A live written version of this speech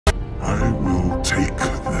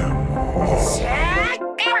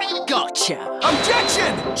Gotcha!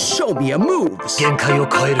 Objection! Show me your moves!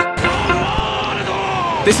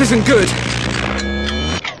 This isn't good!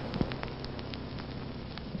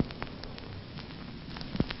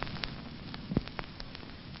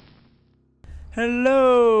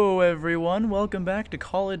 Hello everyone, welcome back to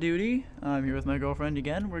Call of Duty. I'm here with my girlfriend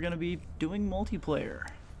again. We're gonna be doing multiplayer.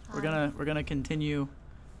 We're gonna continue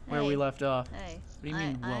where we left off. Hey. What do you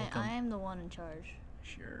mean welcome? I am the one in charge.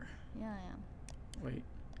 Sure. Yeah, I am. Wait,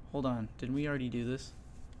 hold on. Didn't we already do this?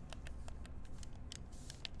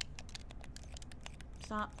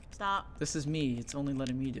 Stop. This is me. It's only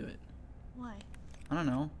letting me do it. Why? I don't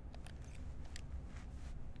know.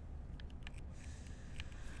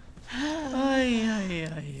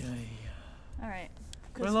 Alright.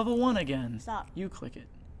 We're level 1 again. Stop. You click it.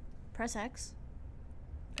 Press X.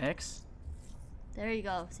 X? There you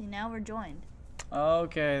go. See, now we're joined.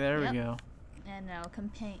 Okay, there we go. And now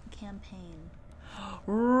campaign.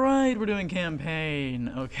 Right, we're doing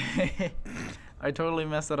campaign. Okay. I totally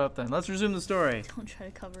messed that up then. Let's resume the story. Don't try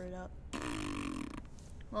to cover it up.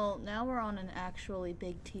 Well, now we're on an actually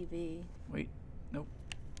big TV. Wait. Nope.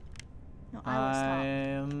 No, I was top. I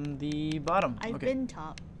am the bottom. I've been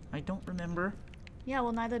top. I don't remember. Yeah,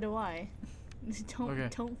 well, neither do I.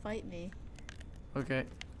 Don't fight me. Okay.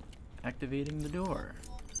 Activating the door.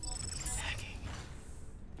 Hacking.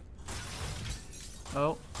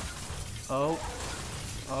 Oh.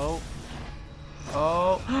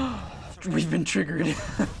 We've been triggered.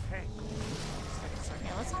 Hey.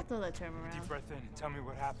 Yeah, let's not throw that term around. Deep breath in and tell me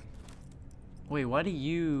what happened. Wait, why do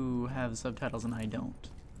you have subtitles and I don't?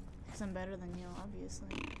 Because I'm better than you, obviously.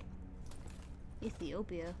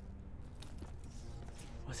 Ethiopia.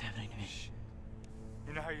 What's happening to me?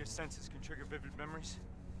 You know how your senses can trigger vivid memories?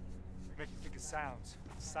 Make you think of sounds,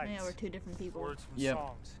 sights, Yeah, we're two different people. words from Yep.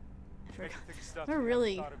 songs. I Make forgot. you think of stuff We're you haven't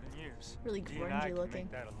really thought of in years. Really D&I grungy can looking.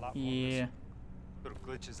 make that a lot more Yeah. visible. Little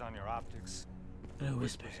glitches on your optics. Little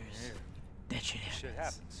Whispers whispers. in your ear. That shit Shit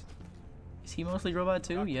happens. happens. Is he mostly robot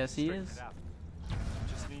too? Doctor Yes, can he straighten is. it out. You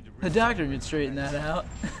just need to The reach doctor out could straighten that out.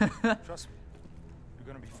 Trust me. You're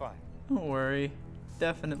gonna be fine. Don't worry.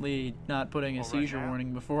 Definitely not putting a Well, right seizure now,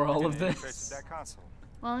 warning before all of Get an interface this. to that console.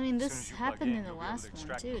 Well, I mean, As soon this as you plug happened in the you'll be able last to one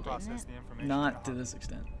extract too, and didn't process it? the information Not to on this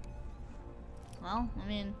extent. Well, I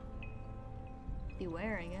mean,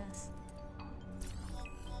 beware, I guess.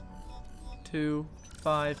 2,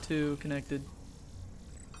 5, 2 connected.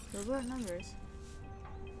 Those weren't numbers.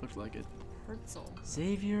 Looks like it. Herzl.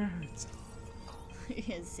 Xavier Herzl.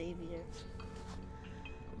 Yeah, Xavier.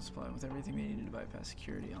 Supply with everything they needed to bypass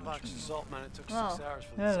security on the Box train. salt, man. It took 6 Oh. hours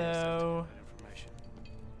for the Hello. CS to get that information.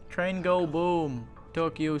 Train go boom.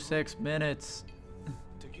 Took you 6 minutes.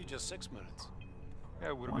 Took you just 6 minutes. Yeah,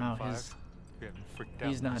 it would have Wow, been 5. his- We haven't freaked out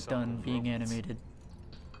He's when we not saw done those being robots. animated.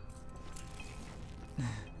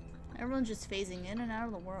 Everyone's just phasing in and out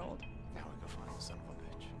of the world. Now we go find the son of a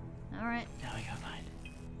bitch. Alright. Now we gotta find it.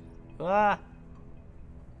 Ah!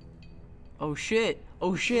 Oh shit!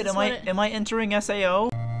 Oh shit! Is this what it- Am I entering SAO?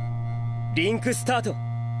 Link start!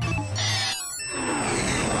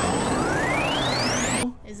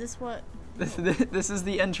 Is this what? This is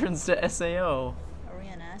the entrance to SAO. Are we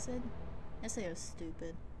on acid? SAO's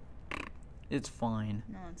stupid. It's fine.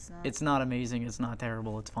 No, it's not. It's not amazing. It's not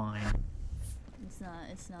terrible. It's fine. It's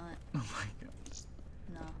not. Oh my god.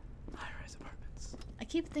 No. High-rise apartments. I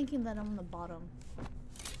keep thinking that I'm on the bottom.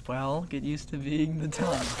 Well, get used to being the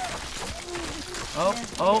top.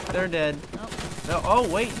 Oh, they're dead. Nope. No, oh,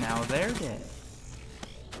 wait, now they're dead.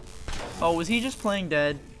 Oh, was he just playing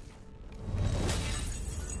dead?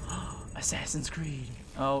 Assassin's Creed.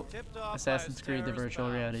 Oh, Tipped off Assassin's by his Creed, the terrorist virtual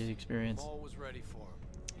pals. reality experience. All was ready for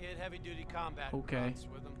him. He had heavy-duty combat Okay. guns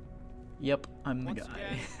with him. Yep, I'm the Once guy.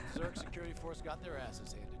 again, Zerg security force got their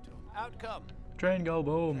asses handed to them. Outcome. Train go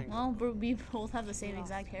boom. Well, we both have the same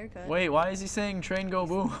exact haircut. Wait, why is he saying train go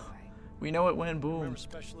boom? We know it went boom. Remember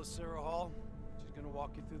Specialist Sarah Hall? She's gonna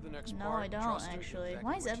walk you through the next No, part. I don't, Trust her, do actually. exactly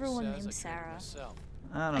Why is what she everyone says. named I couldn't Sarah? myself.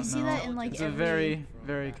 I don't know. I see that in, like, it's every- a very,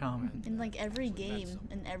 very common. In like every game,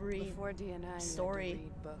 in every Before DNI, story. You had to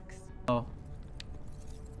read books. Oh,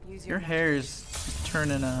 Use your hair's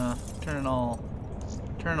turning all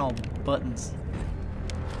buttons.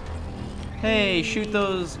 Hey, shoot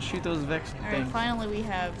those Vex Alright, things. finally we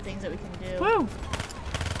have things that we can do. Woo!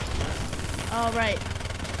 Oh, right.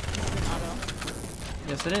 This is an auto.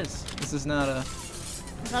 Yes, it is. This is not a. I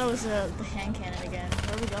thought it was the hand cannon again.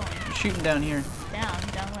 Where are we going? Shooting down here. Down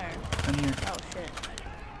where? Down here. Oh shit.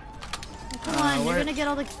 Oh, come on, where- you're gonna get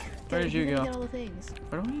all the. where did you you're gonna go? Get all the things.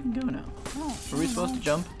 Where do we even go now? No. Were we supposed to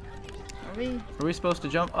jump? Are we? Were we supposed to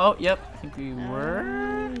jump? Oh, yep. I think we were.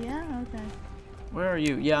 Yeah. Okay. Where are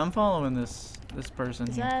you? Yeah, I'm following this this person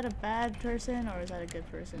Is here. that a bad person or is that a good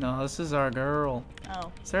person? No, this is our girl.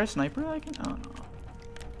 Oh. Is there a sniper I can? Oh no.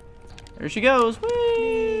 There she goes.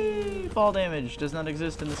 Whee! Fall damage does not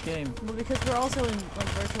exist in this game. Well, because we're also in like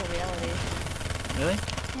virtual reality. Really?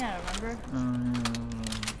 Yeah, remember?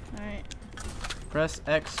 Alright. Press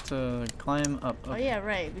X to climb up. Oh Okay. yeah,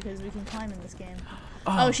 right, because we can climb in this game.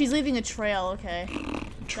 Oh, Oh, she's leaving a trail, okay.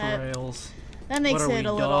 trails. That makes What are it we,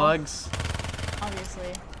 a little dogs?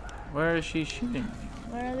 obviously. Where is she shooting?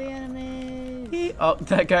 Where are the enemies? Oh,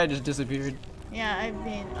 that guy just disappeared. Yeah, I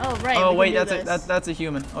mean, oh right. Oh we wait, can do that's a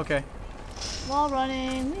human. Okay. Wall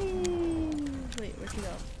running. Whee! Wait, where'd you go?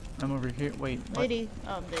 I'm over here. Wait. What? Lady.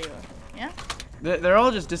 Oh, there you are. Yeah? They're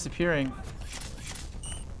all just disappearing.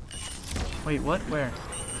 Wait, what? Where?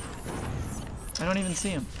 I don't even see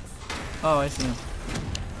him. Oh, I see him.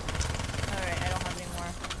 Alright, I don't have any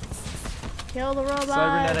more. Kill the robots!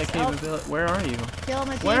 Cybernetic Oh, capability. Where are you? kill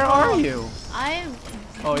my people! Where are you?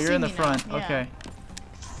 Oh, You you're see in the me now. front. Yeah. Okay.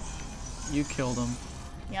 You killed him.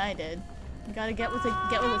 Yeah, I did. You gotta get with the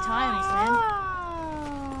times,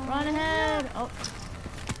 man. Run ahead! Oh.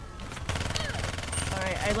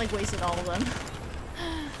 Alright, I like wasted all of them.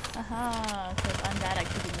 Aha, because I'm bad at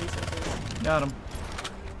keeping resources. Got him.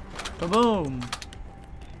 Kaboom!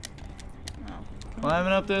 Oh.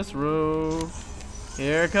 Climbing up this roof.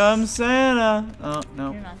 Here comes Santa. Oh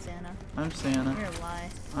no, You're not Santa. I'm Santa. You're a lie.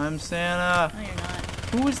 I'm Santa. No, you're not.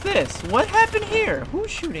 Who is this? What happened here? Who's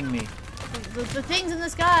shooting me? The things in the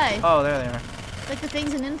sky! Oh, there they are. Like the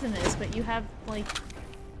things in Infamous, but you have, like,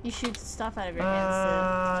 you shoot stuff out of your hands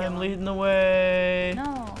to kill I'm them. leading the way.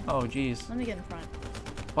 No. Oh, jeez. Let me get in front.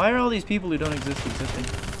 Why are all these people who don't exist existing?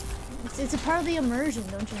 It's a part of the immersion,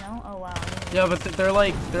 don't you know? Oh wow. Yeah, but they're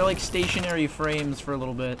like stationary frames for a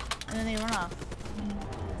little bit. And then they run off.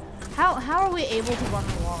 How are we able to run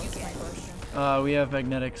the walls? Is my question. We have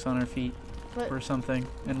magnetics on our feet But or something,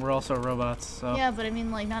 and we're also robots. So. yeah, but I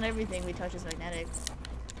mean, like, not everything we touch is magnetic.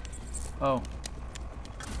 Oh.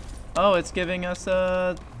 Oh, it's giving us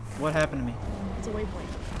what happened to me? It's a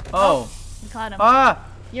waypoint. Oh. You caught him. Ah!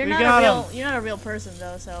 You're we not got a real. him. You're not a real person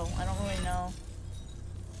though, so I don't really know.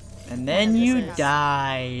 And then Yeah, you this is-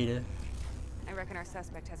 died. I reckon our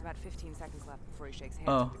suspect has about 15 seconds left before he shakes hands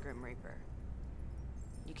Oh. with the Grim Reaper.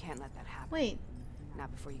 You can't let that happen. Wait. Not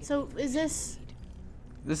before you get So the is information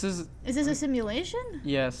This is this a simulation?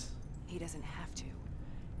 yes. you need. He doesn't have to.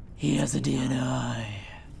 He has a DNI.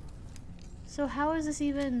 So how is this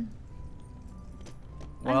even?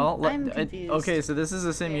 Well, I'm confused. okay, so this is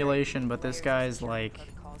a simulation, but this guy's like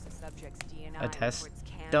Protocols the subject's DNA a test records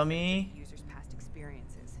can dummy. the user's past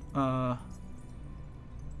experiences.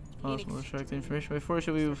 Possible to extract the information by force.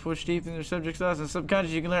 Should we push deep in the subject's thoughts and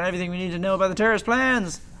subconscious? You can learn everything we need to know about the terrorist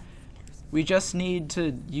plans. We just need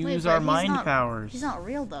to use Wait, our but mind powers. He's not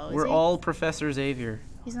real though, is We're he? all Professor Xavier.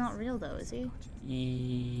 He's not real though, is he?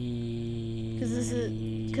 Because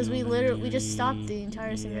Because we just stopped the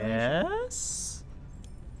entire simulation. Yes.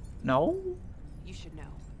 No. You should know.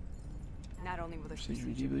 Not only will there Procedure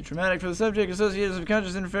be deeply traumatic for the subject. Associated with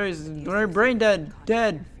subconscious interference. Brain dead.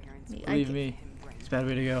 Dead. Believe me. It's a bad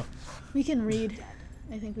way to go. We can read.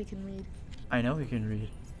 I think we can read. I know we can read,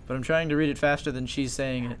 but I'm trying to read it faster than she's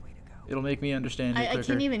saying it. It'll make me understand it I quicker.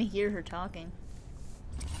 can't even hear her talking.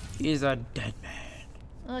 He's a dead man.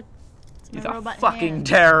 Look, it's my He's a robot fucking hand.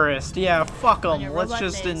 terrorist. Yeah, fuck On him. your Let's robot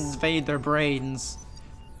just face. invade their brains.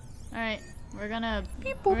 All right, we're gonna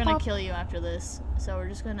pop. kill you after this. So we're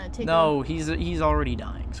just gonna take. No, he's already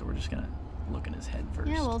dying, so we're just gonna look in his head first.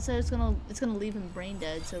 Yeah, well, so it's gonna leave him brain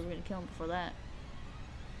dead. So we're gonna kill him before that.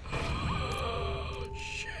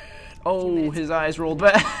 Shit. Oh, his eyes rolled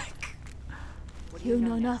back. What do You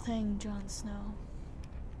know now? nothing, Jon Snow.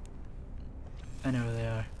 I know who they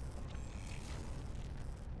are.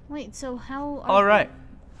 Wait, so how? All right,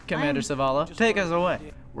 Commander I'm- Zavala, take us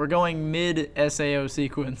away. We're going mid SAO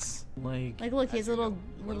sequence. Like Like, look, he has a little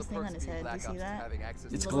thing on his head. Do you see that?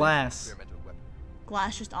 it's little- glass.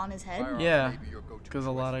 Glass just on his head. Yeah, because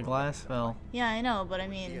a lot of glass fell. Yeah, I know, but I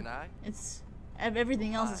mean, it's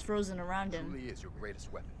everything else is frozen around him.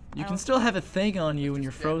 You can still have a thing on you when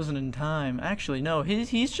you're frozen in time. Actually, no,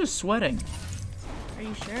 he's just sweating. Are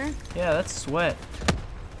you sure? Yeah, that's sweat.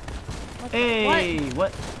 What Hey,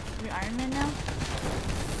 what? Are we Iron Man now?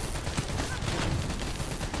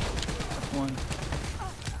 One.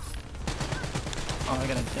 Oh, I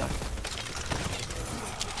gotta duck.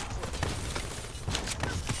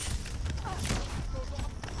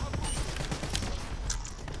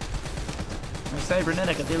 My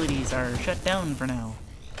cybernetic abilities are shut down for now.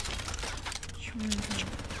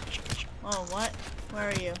 Oh, what? Where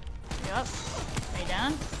are you? You up? Are you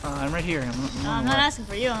down? I'm right here. No, I'm not asking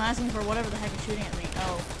for you. I'm asking for whatever the heck is shooting at me.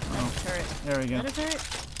 Oh, that's a turret. There we go. Is that a turret?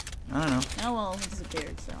 I don't know. Oh, well, it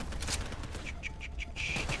disappeared, so.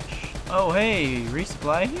 Oh, hey,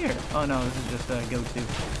 resupply here. Oh, no, this is just a go-to.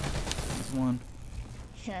 There's one.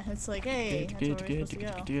 Yeah, it's like, hey, that's where we're supposed to go.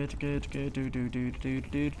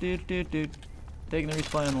 Taking the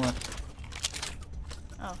resupply on the left.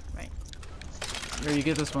 Oh, right. Here, you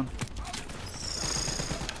get this one.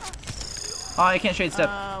 Oh, I can't shade step.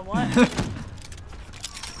 What?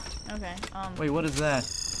 Okay, Wait, what is that?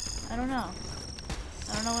 I don't know.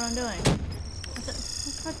 I don't know what I'm doing.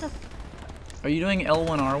 What the? Are you doing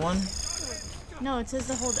L1R1? No, it says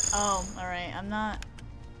to hold. Oh, alright, I'm not.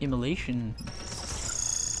 Immolation.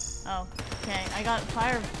 Oh, okay. I got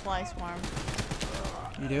firefly swarm.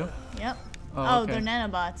 You do? Yep. Oh, okay. They're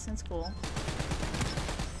nanobots. That's cool.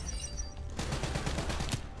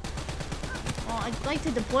 Well, I'd like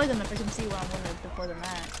to deploy them if I can see where I'm going to deploy them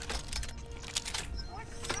at.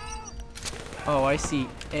 Oh, I see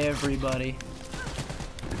everybody.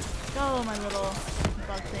 Go, my little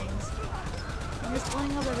bug things. I'm just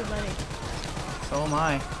blowing up everybody. So am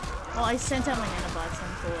I. Well, I sent out my nanobots.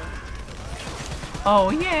 I'm cool. Oh,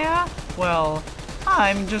 yeah? Well,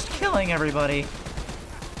 I'm just killing everybody.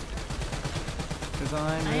 Because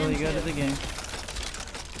I'm really good at the game.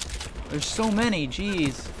 There's so many,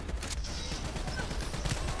 jeez.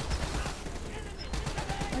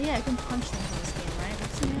 Oh yeah, I can punch things in this game, right?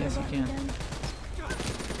 Yes, you can.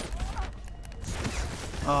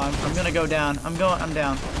 Oh, I'm gonna go down. I'm down.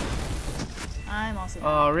 I'm also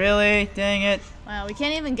down. Oh, really? Dang it. Wow, we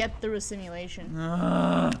can't even get through a simulation.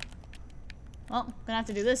 Well, gonna have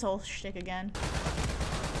to do this whole shtick again.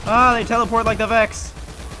 Ah, they teleport like the Vex.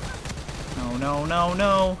 No, no, no,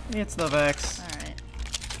 no. It's the Vex. Alright.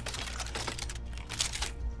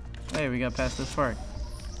 Hey, we got past this part.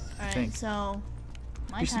 Alright, so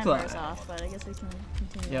my timer is off, but I guess we can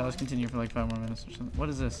continue. Yeah, let's continue for like 5 more minutes or something. What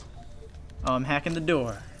is this? Oh, I'm hacking the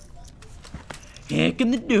door.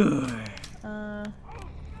 Hacking the door.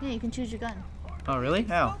 Yeah, you can choose your gun. Oh, really?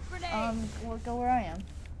 How? Go where I am.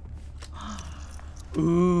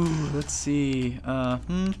 Ooh, let's see.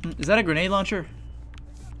 Is that a grenade launcher?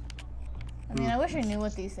 I mean, I wish I knew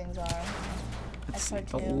what these things are. Let's see.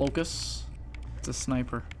 That's The hard too. locus. It's a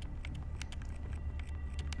sniper.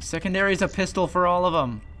 Secondary is a pistol for all of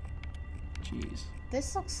them. Jeez.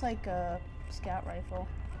 This looks like a scout rifle.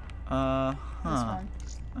 Huh. This one.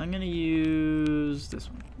 I'm gonna use this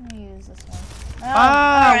one. I'm gonna use this one. Oh,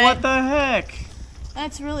 Ah, alright. what the heck?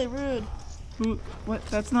 That's really rude. Who? What?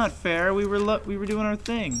 That's not fair. We were doing our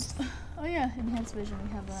thing. Oh yeah, enhanced vision. We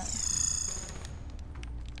have that.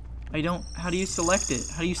 I don't. How do you select it?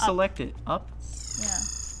 How do you select it? Up? Yeah.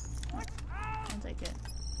 I'll take it.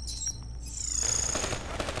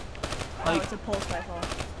 Oh, Like. it's a pulse rifle.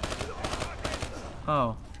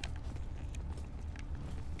 Oh.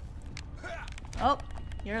 Oh,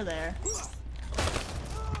 you're there.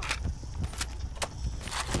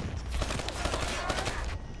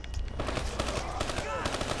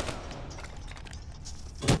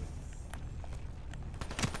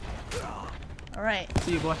 Alright.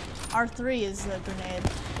 See you, boy. R3 is the grenade.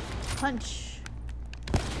 Punch.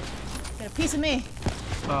 Get a piece of me.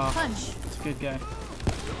 Oh, Punch. it's a good guy.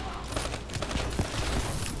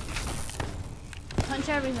 Punch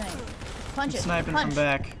everything. Punch it. Sniping Punch. from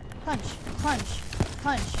back. Punch. Punch.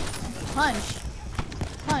 Punch. Punch.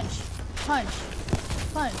 Punch. Punch.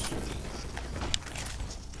 Punch.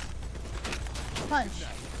 Punch.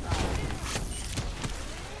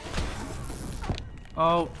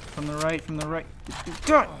 Oh, from the right, from the right.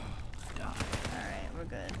 Alright, we're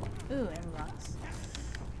good. Ooh, and rocks.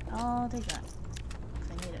 I'll take that. 'Cause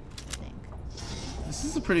I need it, I think. This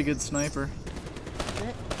is a pretty good sniper. Is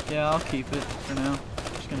it? Yeah, I'll keep it for now.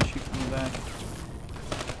 Just gonna shoot from the back.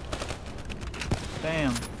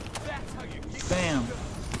 Bam. Bam.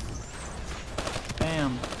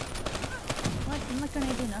 Bam. What? I'm not gonna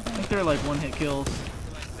do I nothing. think they're like one-hit kills.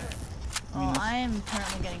 Oh, I am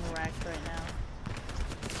currently getting wrecked right now.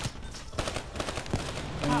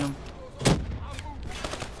 Bam.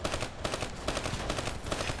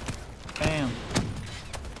 Bam.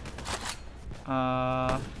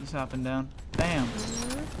 He's hopping down. Bam.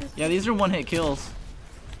 Yeah, these are one-hit kills.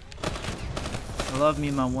 I love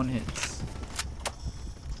me my one-hits.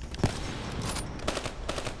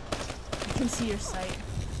 I can see your sight.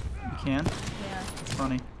 You can? Yeah. It's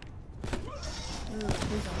funny. Ooh,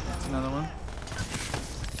 please don't That's kill me. another one.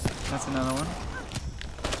 That's another one.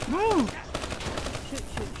 Woo! Shoot,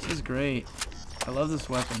 shoot. This is great. I love this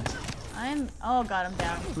weapon. Oh god, I'm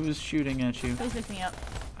down. Who's shooting at you? Please pick me up.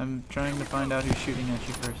 I'm trying to find out who's shooting at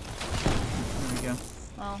you first. There we go.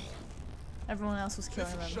 Well, everyone else was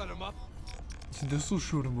killing them. Shut him up. This'll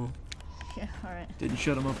shoot him up. Yeah, alright. Didn't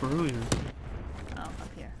shut him up earlier. Oh, up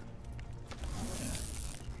here.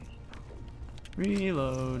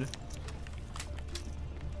 Reload.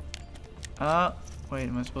 Wait,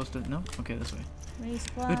 am I supposed to? No? Okay, this way.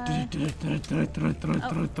 Resupply.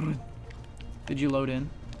 Did you load in?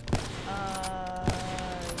 Yeah.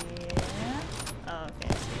 Oh,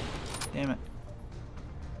 okay. Damn it.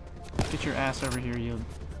 Get your ass over here, you.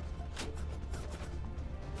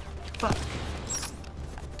 Fuck.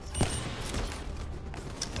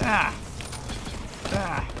 Ah!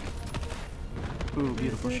 Ah! Ooh,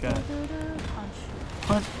 beautiful shot. Punch.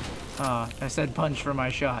 Punch. I said punch for my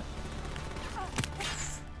shot.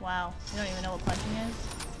 Wow. You don't even know what punching is?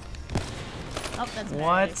 Oh, that's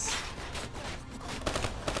What? nice.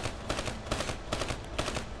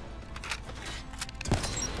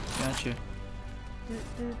 Gotcha.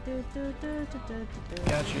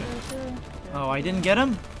 Gotcha. Oh, I didn't get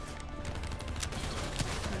him?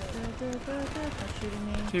 Shooting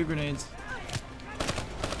me. 2 grenades.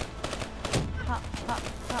 Pop, pop,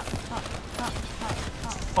 pop, pop, pop, pop,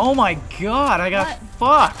 pop. Oh my god, I got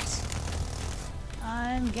fucked!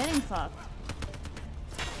 I'm getting fucked.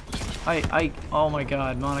 Oh my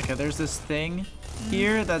god, Monica, there's this thing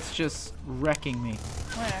here that's just wrecking me.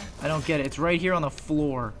 Where? I don't get it. It's right here on the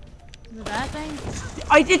floor. Is it that thing?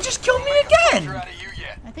 It just killed me again!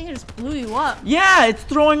 I think it just blew you up. Yeah, it's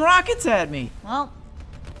throwing rockets at me. Well,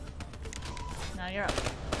 now you're up.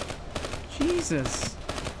 Jesus.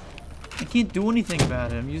 I can't do anything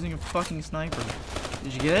about it. I'm using a fucking sniper.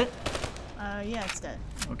 Did you get it? Yeah, it's dead.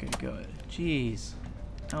 Okay, good. Jeez.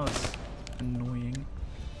 That was annoying.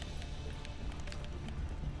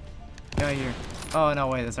 Guy here. Oh, no,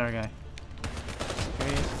 wait, that's our guy. There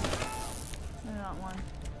he is. I got one.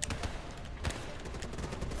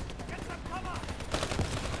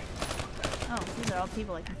 Oh, these are all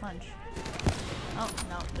people I can punch. Oh,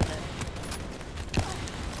 no, they're dead.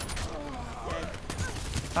 Dead.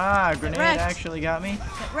 Ah, grenade wrecked. actually got me.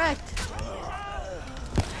 Get wrecked!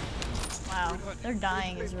 Wow, their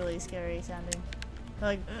dying is really scary sounding. They're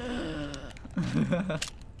like,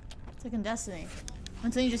 it's like in Destiny.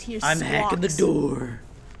 And then you just hear I'm squawks. hacking the door.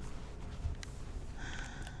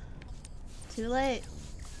 Too late.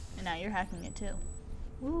 And now you're hacking it too.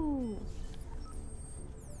 Woo.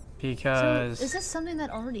 Because So, is this something that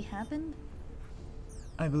already happened?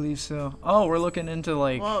 I believe so. Oh, we're looking into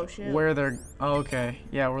like Whoa, shit. where they're. Oh, okay.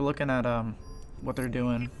 Yeah, we're looking at what they're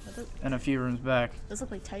doing in a few rooms back. Those look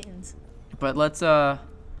like Titans. But let's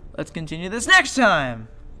continue this next time.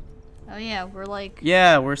 Oh yeah, we're like.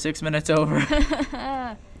 Yeah, we're 6 minutes over.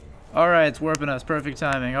 All right, it's warping us. Perfect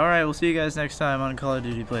timing. All right, we'll see you guys next time on Call of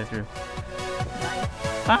Duty playthrough.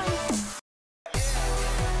 Bye. Bye.